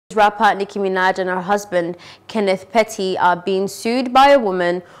Rapper Nicki Minaj and her husband, Kenneth Petty, are being sued by a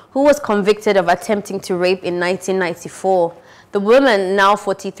woman who was convicted of attempting to rape in 1994. The woman, now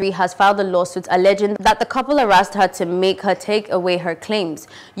 43, has filed a lawsuit alleging that the couple harassed her to make her take away her claims.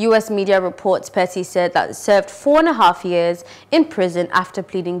 U.S. media reports Petty said that served 4.5 years in prison after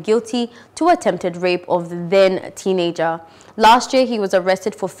pleading guilty to attempted rape of the then teenager. Last year, he was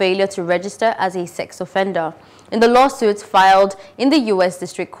arrested for failure to register as a sex offender. In the lawsuits filed in the U.S.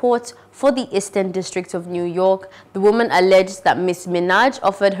 District Court for the Eastern District of New York, the woman alleged that Ms. Minaj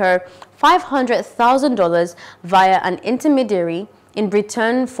offered her $500,000 via an intermediary in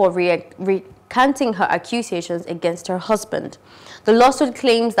return for recanting her accusations against her husband. The lawsuit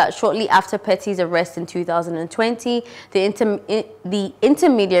claims that shortly after Petty's arrest in 2020, the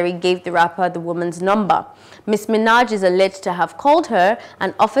intermediary gave the rapper the woman's number. Ms. Minaj is alleged to have called her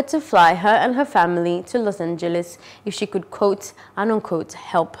and offered to fly her and her family to Los Angeles if she could, quote and unquote,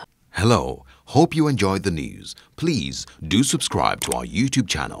 help. Hello, hope you enjoyed the news. Please do subscribe to our YouTube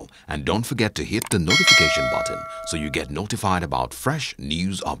channel and don't forget to hit the notification button so you get notified about fresh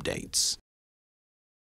news updates.